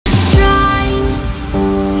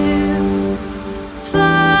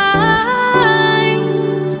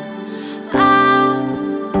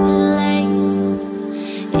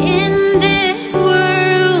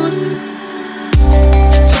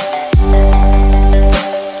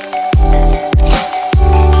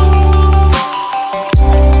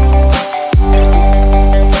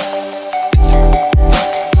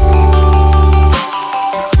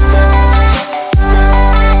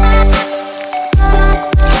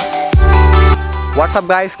WhatsApp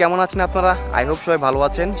guys, কেমন আছেন আপনারা? আই হোপ সবাই ভালো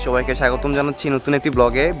আছেন। সবাইকে স্বাগতম জানাচ্ছি নতুন একটি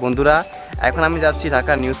ব্লগে। বন্ধুরা, এখন আমি যাচ্ছি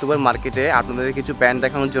ঢাকা নিউ সুপার মার্কেটে আপনাদের কিছু প্যান্ট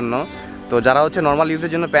দেখানোর জন্য। তো যারা হচ্ছে নর্মাল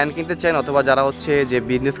ইউজের জন্য প্যান্ট কিনতে চান অথবা যারা হচ্ছে যে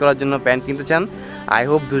বিজনেস করার জন্য প্যান্ট কিনতে চান, আই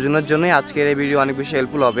হোপ দুজনের জন্যই আজকের এই ভিডিও অনেক বেশি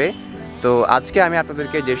হেল্পফুল হবে। তো আজকে আমি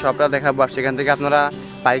আপনাদেরকে যে শপটা দেখাবো সেখান থেকে আপনারা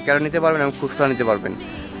পাইকারি নিতে পারবেন এবং খুচরা নিতে পারবেন।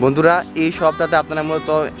 বন্ধুরা, এই শপটাতে আপনারা মূলত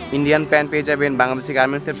ইন্ডিয়ান প্যান্ট পেয়ে যাবেন, বাংলাদেশি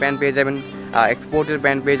গার্মেন্টসের প্যান্ট পেয়ে যাবেন, এক্সপোর্টের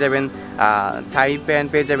প্যান্ট পেয়ে যাবেন, থাই প্যান্ট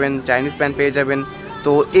পেয়ে যাবেন, চাইনিজ প্যান্ট পেয়ে যাবেন।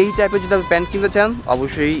 তো এই টাইপের যদি আপনি প্যান্ট কিনতে চান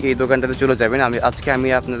অবশ্যই এই দোকানটাতে চলে যাবেন। আজকে আমি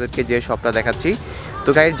আপনাদেরকে যে শপটা দেখাচ্ছি। তো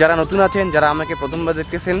গাইস, যারা নতুন আছেন, যারা আমাকে প্রথমবার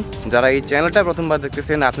দেখতেছেন, যারা এই চ্যানেলটা প্রথমবার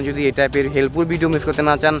দেখতেছেন, আপনি যদি এই টাইপের হেল্পফুল ভিডিও মিস করতে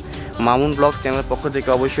না চান, মামুন ব্লগ চ্যানেলের পক্ষ থেকে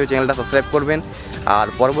অবশ্যই চ্যানেলটা সাবস্ক্রাইব করবেন। আর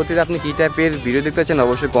পরবর্তীতে আপনি কী টাইপের ভিডিও দেখতে চান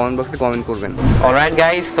অবশ্যই কমেন্ট বক্সে কমেন্ট করবেন। অলরাইট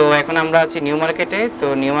গাইস, তো এখন আমরা আছি নিউ মার্কেটে। তো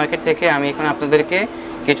নিউ মার্কেট থেকে আমি এখন আপনাদেরকে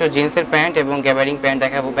কিছু জিন্সের প্যান্ট এবং গ্যাবার্ডিং প্যান্ট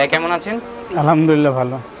দেখাবো। ভাই কেমন আছেন? আলহামদুলিল্লাহ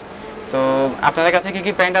ভালো। তো আপনাদের কাছে কি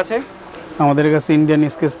কি প্যান্ট আছে? আমাদের কাছে ইন্ডিয়ান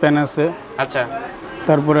স্কেচ প্যান্ট আছে। আচ্ছা।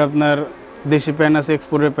 তারপরে আপনার দেশি প্যান্ট আছে,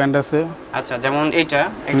 এক্সপোর্টের প্যান্ট আছে। আচ্ছা, যেমন এইটা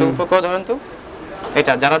একটু উপর করে ধরুন তো।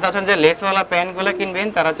 এটা যারা চাচ্ছেন যে লেসওয়ালা প্যান্টগুলো কিনবেন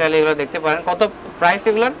তারা চাইলে এগুলো দেখতে পারেন। কত প্রাইস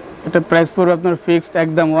এগুলোর? এটা প্রাইস পড়বে আপনার ফিক্সড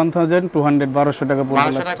একদম 1200 1200 টাকা পড়বে।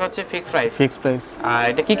 1200 টাকা হচ্ছে ফিক্সড প্রাইস। Fixed price. আর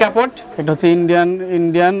এটা কি কাপড়? এটা হচ্ছে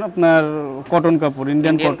ইন্ডিয়ান আপনার কটন কাপড়,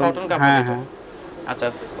 ইন্ডিয়ান কটন। হ্যাঁ হ্যাঁ। আচ্ছা,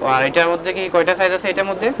 আর এটার মধ্যে কি কয়টা সাইজ আছে এটার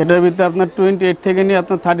মধ্যে? এটার ভিতরে আপনার 28 থেকে নিয়ে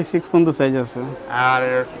আপনার 36 পর্যন্ত সাইজ আছে। আর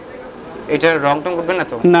এটার রং টং উঠবে না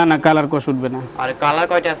তো? না না, কালার কস উঠবে না। আর কালার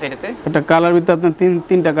কয়টা আছে এটাতে? এটা কালার ভিতরে আপনার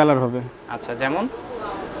তিনটা কালার হবে। আচ্ছা,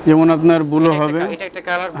 যেমন আপনার ব্লু হবে, এটা একটা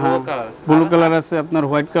কালার, ব্লু কালার আছে, আপনার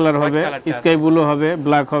হোয়াইট কালার হবে, স্কাই ব্লু হবে,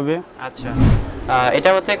 ব্ল্যাক হবে। আচ্ছা,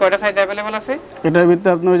 এটার মধ্যে কয়টা সাইজ अवेलेबल আছে? এটার ভিতরে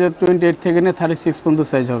আপনার যে 28 থেকে নিয়ে 36 পর্যন্ত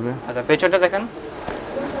সাইজ হবে। আচ্ছা, পেছনটা দেখেন।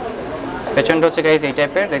 পেছনটা হচ্ছে গাইস এই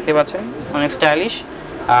টাইপের, দেখতে পাচ্ছেন, অনেক স্টাইলিশ।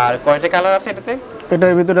 আর কয়টা কালার আছে এটাতে?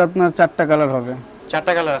 এটার ভিতরে আপনার 4টা কালার হবে।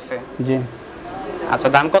 4টা কালার আছে? জি। আচ্ছা,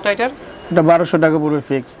 দাম কত এটার? এটা 1200 টাকা পড়বে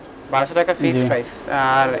ফিক্সড। 1200 টাকা ফিক্সড প্রাইস।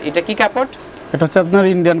 আর এটা কি কাপড়? এটা হচ্ছে আপনার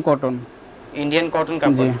ইন্ডিয়ান কটন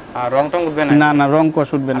কাপড়। আর রং টং উঠবে না? না না, রং কস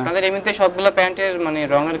উঠবে না। আপনাদের এমনিতে সবগুলো প্যান্টের মানে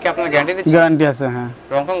রঙের কি আপনারা গ্যারান্টি দিচ্ছেন? গ্যারান্টি আছে, হ্যাঁ।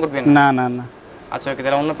 রং টং উঠবে না? না না না। আচ্ছা, ওকে,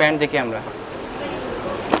 তাহলে অন্য প্যান্ট দেখি আমরা।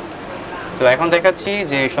 তো এখন দেখাচ্ছি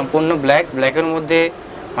যে সম্পূর্ণ ব্ল্যাকের মধ্যে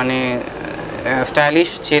মানে স্টাইলিশ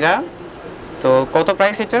ছেঁড়া। তো কত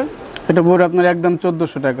প্রাইস এটার? এটা পুরো আপনার একদম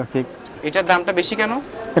 1400 টাকা ফিক্সড। এটার দামটা বেশি কেন?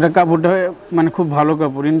 এটা কাপড়টা মানে খুব ভালো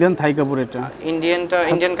কাপড়, ইন্ডিয়ান থাই কাপড়। এটা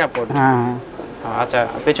ইন্ডিয়ান কাপড়। হ্যাঁ। আচ্ছা,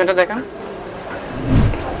 পেছনটা দেখেন।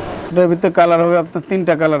 এটার ভিতরে কালার হবে আপনার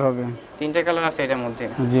 3টা কালার হবে। 3টা কালার আছে এটার মধ্যে?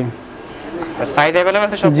 জি। সাইজ अवेलेबल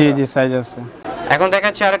আছে সব? জি জি, সাইজ আছে। এখন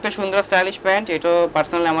দেখাচ্ছি আরেকটা সুন্দর স্টাইলিশ প্যান্ট। এটা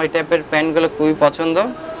পার্সোনালি আমার এই টাইপের প্যান্টগুলো খুবই পছন্দ।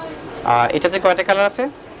 এটাতে কয়টা কালার আছে?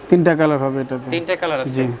 3টা কালার হবে এটাতে। 3টা কালার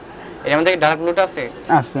আছে? জি। এর মধ্যে ডার্ক ব্লুটা আছে?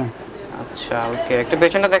 আছে। আচ্ছা, ওকে, একটু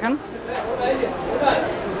পেছনটা দেখেন।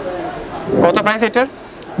 কত প্রাইস এটার?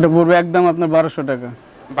 এটা পড়বে একদম আপনার 1200 টাকা।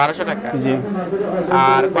 1200 টাকা? জি।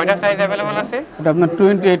 আর কয়টা সাইজ अवेलेबल আছে? এটা আপনার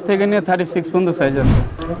 28 থেকে নিয়ে 36 পর্যন্ত সাইজ আছে।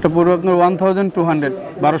 এটা পড়বে আপনার 1200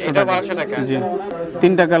 1200 টাকা। 1200 টাকা? জি।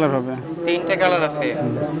 3টা কালার হবে। 3টা কালার আছে?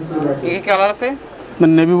 কি কি কালার আছে?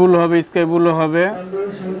 আপনার নেভি ব্লু হবে, স্কাই ব্লু হবে,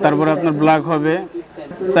 তারপর আপনার ব্ল্যাক হবে।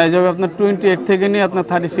 সাইজ হবে আপনার 28 থেকে নিয়ে আপনার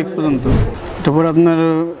 36 পর্যন্ত। এটা পড়বে আপনার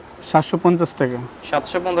 750 টাকা।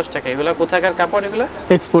 750 টাকা? এগুলো কোথাকার কাপড় এগুলো?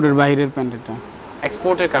 এক্সপোর্টের বাইরের প্যান্ট এটা।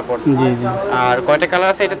 এক্সপোর্টের কাপড়? জি জি। আর কয়টা কালার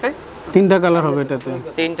আছে এটাতে? 3টা কালার হবে এটাতে।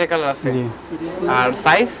 3টা কালার আছে? জি। আর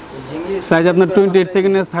সাইজ আপনার 28 থেকে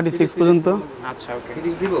নিয়ে 36 পর্যন্ত। আচ্ছা, ওকে।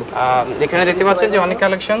 এখানে দেখতে পাচ্ছেন যে অনেক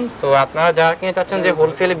কালেকশন। তো আপনারা যারা কিনে চাচ্ছেন যে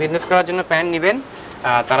হোলসেলে বিজনেস করার জন্য প্যান্ট নেবেন,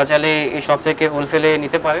 তারা চাইলে এই শপ থেকে হোলসেলে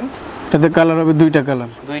নিতে পারেন। এটাতে কালার হবে 2টা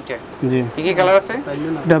কালার। 2টা? জি। কি কি কালার আছে?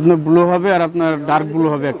 এটা আপনার ব্লু হবে আর আপনার ডার্ক ব্লু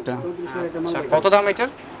হবে একটা। আচ্ছা, কত দাম এটার?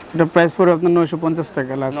 এটা প্রাইস পড়বে আপনার 950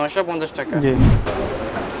 টাকা লাস্ট। 950 টাকা? জি।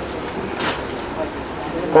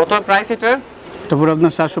 কত প্রাইস এটার? এটা পুরো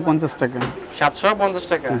আপনার 750 টাকা। 750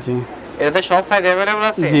 টাকা? জি। এটাতে সব সাইজ अवेलेबल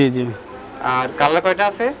আছে? জি জি। আর কালার কয়টা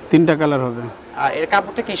আছে? 3টা কালার হবে। আর এর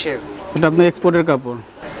কাপড়টা কিসের? এটা আপনার এক্সপোর্টের কাপড়।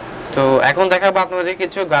 তো এখন দেখাবো আপনাদের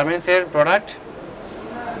কিছু গার্মেন্টসের প্রোডাক্ট।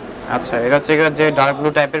 আচ্ছা, এটা হচ্ছে যে ডার্ক ব্লু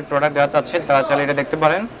টাইপের প্রোডাক্ট যারা চাচ্ছে তারা চাইলে এটা দেখতে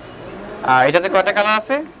পারেন। এটাতে কয়টা কালার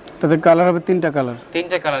আছে? এটাতে কালার হবে 3টা কালার।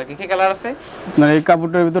 3টা কালার? কি কি কালার আছে? আপনার এই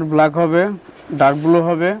কাপড়টার ভিতর ব্ল্যাক হবে, ডার্ক ব্লু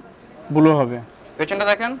হবে, ব্লু হবে। পেছনটা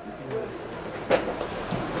দেখেন।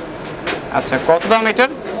 আচ্ছা, কত দাম এটার?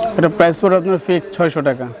 এটা প্রাইস পড়বে আপনার ফিক্স 600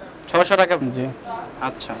 টাকা। 600 টাকা? জি।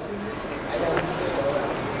 আচ্ছা,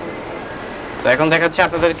 তো এখন দেখাচ্ছি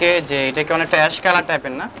আপনাদেরকে যে এটা কি অনেকটা অ্যাশ কালার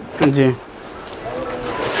টাইপের না? জি।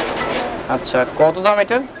 আচ্ছা, কত দাম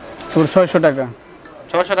এটার? পুরো 600 টাকা।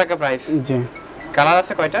 600 টাকা প্রাইস। জি। কালার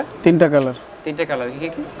আছে কয়টা? 3টা কালার। 3টে কালার, কি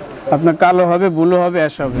কি? আপনার কালো হবে, ব্লু হবে,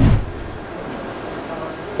 অ্যাশ হবে।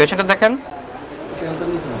 পেছনটা দেখেন,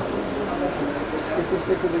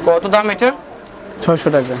 কত দাম এটার? 600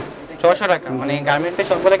 টাকা। 600 টাকা, মানে গার্মেন্টসে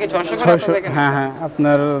সবগুলো কি 600 করে? 600, হ্যাঁ হ্যাঁ,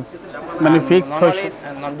 আপনার মানে ফিক্স 600।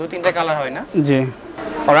 2-3টে কালার হয় না? জি।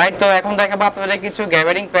 অলরাইট, তো এখন দেখাবো আপনাদের কিছু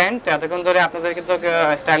গ্যাবার্ডিং প্যান্ট। এতক্ষণ ধরে আপনাদেরকে তো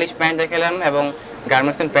স্টাইলিশ প্যান্ট দেখালাম এবং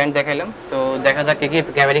গার্মেন্টস প্যান্ট দেখালাম। তো দেখা যাক কি কি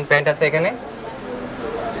গ্যাবার্ডিং প্যান্ট আছে এখানে।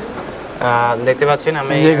 দেখতে পাচ্ছেন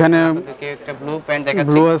আমি এখানে একটা ব্লু প্যান্ট দেখাচ্ছি।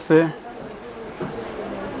 ব্লু আছে।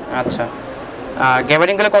 আচ্ছা,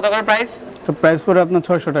 গ্যাবার্ডিং গুলো কত করে প্রাইস? তো প্রাইস পড়ে আপনার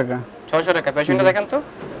 600 টাকা। 600 টাকা। পেছনটা দেখেন তো।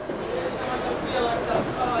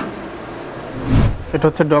 এটা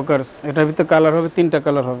হচ্ছে ডকার্স। এটার ভিতরে কালার হবে, 3টা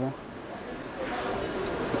কালার হবে।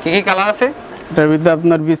 কি কি কালার আছে? এটার ভিতরে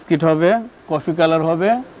আপনার বিস্কিট হবে, কফি কালার হবে,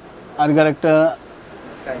 আর একটা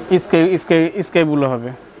স্কাই ব্লু হবে।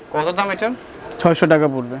 কত দাম এটা? 600 টাকা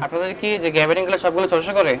পড়বে। আপনাদের কি যে গ্যাবার্ডিং গুলো সবগুলো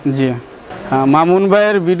 600 করে? জি। মামুন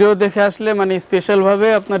ভাইয়ের ভিডিও দেখে আসলে মানে স্পেশাল ভাবে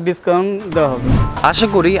আপনার ডিসকাউন্ট দেওয়া হবে। আশা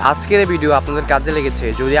করি আজকের এই ভিডিও আপনাদের কাজে লেগেছে।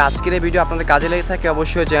 যদি আজকের এই ভিডিও আপনাদের কাজে লেগে থাকে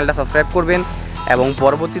অবশ্যই চ্যানেলটা সাবস্ক্রাইব করবেন এবং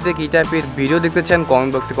পরবর্তীতে কী টাইপের ভিডিও দেখতে চান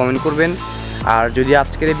কমেন্ট বক্সে কমেন্ট করবেন। আর যদি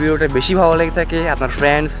আজকের এই ভিডিওটা বেশি ভালো লেগে থাকে আপনার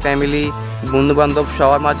ফ্রেন্ডস, ফ্যামিলি, বন্ধুবান্ধব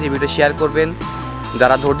সবার মাঝে এই ভিডিও শেয়ার করবেন।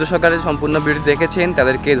 যারা ধৈর্য সহকারে সম্পূর্ণ ভিডিও দেখেছেন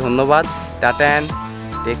তাদেরকে ধন্যবাদ। Tata and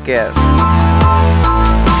take care.